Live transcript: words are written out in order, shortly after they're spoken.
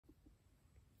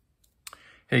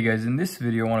Hey guys, in this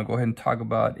video, I want to go ahead and talk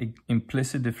about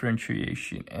implicit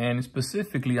differentiation, and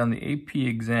specifically on the AP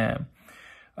exam.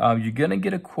 You're going to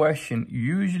get a question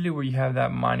usually where you have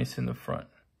that minus in the front,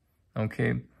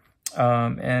 okay?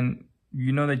 And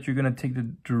you know that you're going to take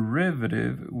the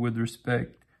derivative with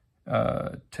respect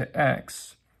to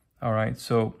x, all right?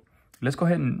 So let's go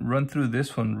ahead and run through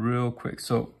this one real quick.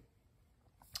 So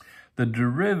the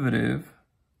derivative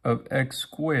of x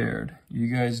squared, you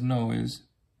guys know, is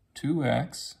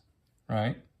 2x,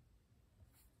 right?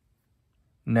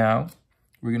 Now,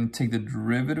 we're going to take the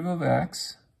derivative of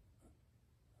x,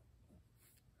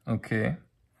 okay,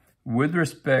 with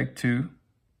respect to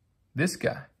this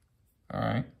guy, all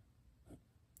right,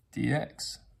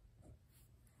 dx.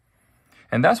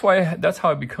 And that's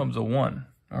how it becomes a 1,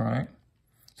 all right?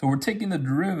 So we're taking the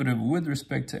derivative with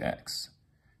respect to x.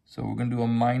 So we're going to do a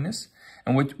minus.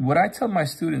 And what I tell my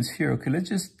students here, okay, let's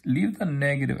just leave the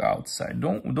negative outside.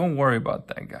 Don't worry about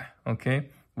that guy, okay?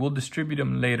 We'll distribute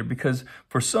them later because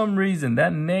for some reason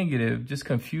that negative just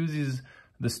confuses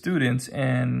the students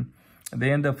and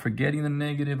they end up forgetting the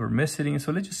negative or missing it.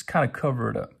 So let's just kind of cover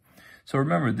it up. So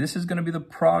remember, this is going to be the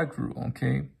product rule,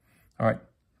 okay? All right,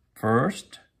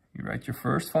 first, you write your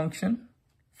first function,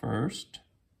 first,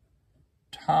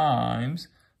 times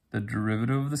the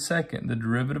derivative of the second, the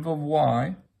derivative of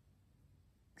y,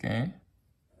 okay,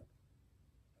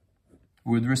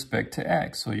 with respect to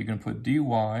x. So you're going to put dy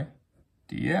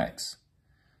dx.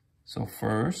 So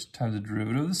first times the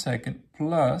derivative of the second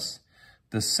plus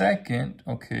the second,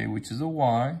 okay, which is a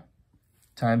y,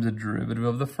 times the derivative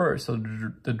of the first. So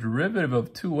the derivative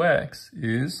of 2x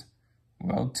is,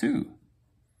 well, 2.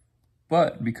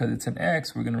 But because it's an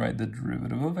x, we're going to write the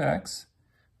derivative of x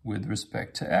with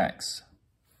respect to x.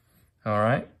 All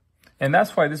right. And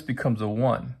that's why this becomes a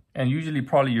 1. And usually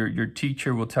probably your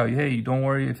teacher will tell you, hey, don't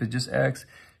worry if it's just x,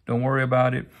 don't worry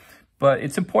about it. But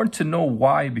it's important to know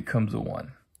why it becomes a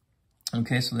 1.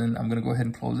 Okay, so then I'm going to go ahead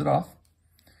and close it off.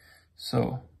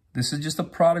 So this is just a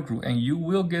product rule, and you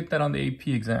will get that on the AP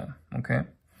exam, okay?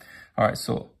 All right,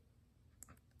 so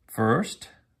first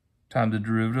times the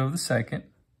derivative of the second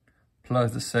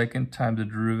plus the second times the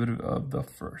derivative of the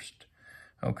first,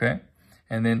 okay?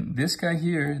 And then this guy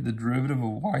here, the derivative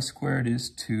of y squared is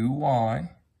 2y,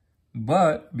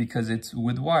 but because it's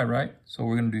with y, right? So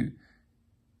we're going to do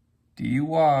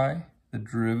dy, the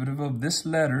derivative of this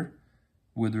letter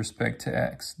with respect to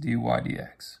x, dy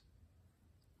dx,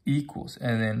 equals,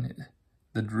 and then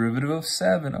the derivative of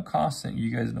 7, a constant,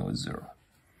 you guys know is 0,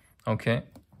 okay?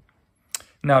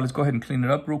 Now let's go ahead and clean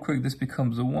it up real quick. This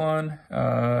becomes a 1,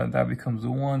 that becomes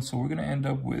a 1, so we're going to end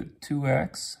up with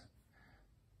 2x.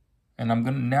 And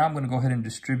now I'm going to go ahead and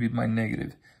distribute my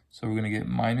negative. So we're going to get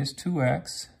minus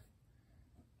 2x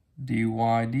dy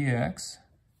dx.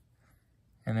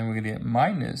 And then we're going to get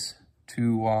minus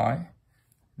 2y.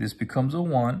 This becomes a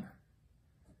 1.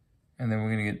 And then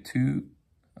we're going to get 2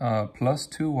 plus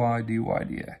 2y dy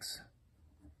dx.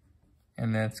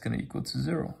 And that's going to equal to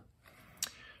 0.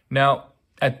 Now,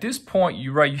 at this point,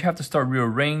 you have to start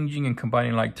rearranging and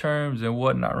combining like terms and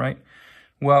whatnot, right?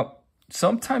 Well,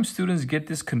 sometimes students get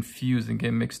this confused and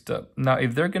get mixed up. Now,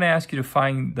 if they're going to ask you to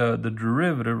find the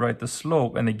derivative, right, the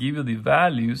slope, and they give you the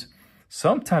values,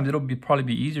 sometimes it'll probably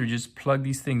be easier to just plug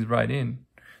these things right in.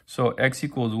 So x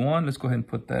equals 1. Let's go ahead and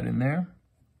put that in there.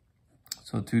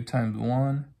 So 2 times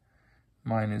 1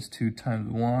 minus 2 times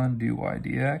 1 dy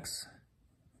dx.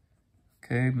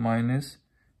 Okay, minus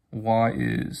y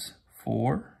is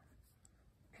 4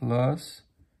 plus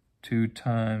 2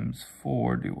 times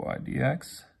 4 dy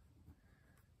dx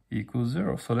equals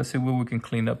 0. So let's see what we can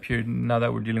clean up here now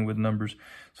that we're dealing with numbers.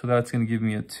 So that's going to give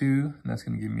me a 2, and that's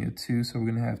going to give me a 2. So we're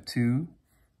going to have 2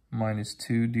 minus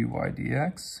 2 dy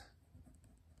dx,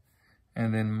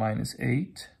 and then minus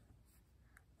 8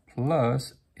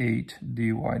 plus 8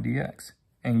 dy dx.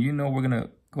 And you know we're going to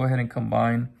go ahead and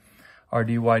combine our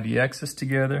dy dx's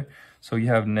together. So you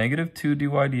have negative 2 dy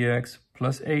dx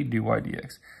plus 8 dy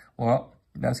dx. Well,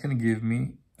 that's going to give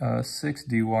me 6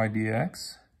 dy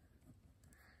dx.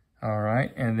 All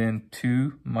right, and then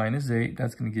 2 minus 8,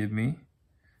 that's going to give me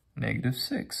negative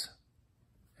 6.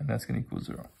 And that's going to equal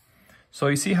 0. So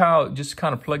you see how just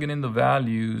kind of plugging in the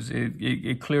values,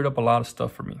 it cleared up a lot of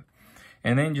stuff for me.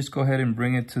 And then just go ahead and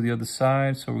bring it to the other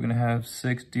side. So we're going to have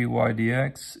 6 dy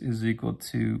dx is equal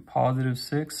to positive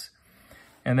 6.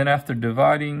 And then after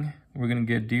dividing, we're going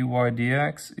to get dy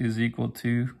dx is equal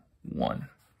to 1.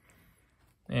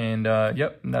 And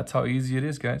yep, that's how easy it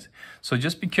is, guys. So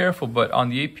just be careful. But on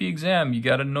the AP exam, you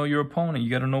got to know your opponent. You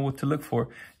got to know what to look for.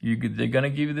 They're going to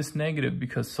give you this negative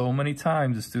because so many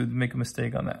times the students make a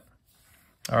mistake on that.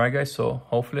 All right, guys. So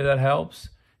hopefully that helps.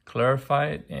 clarify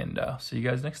it, and see you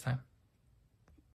guys next time.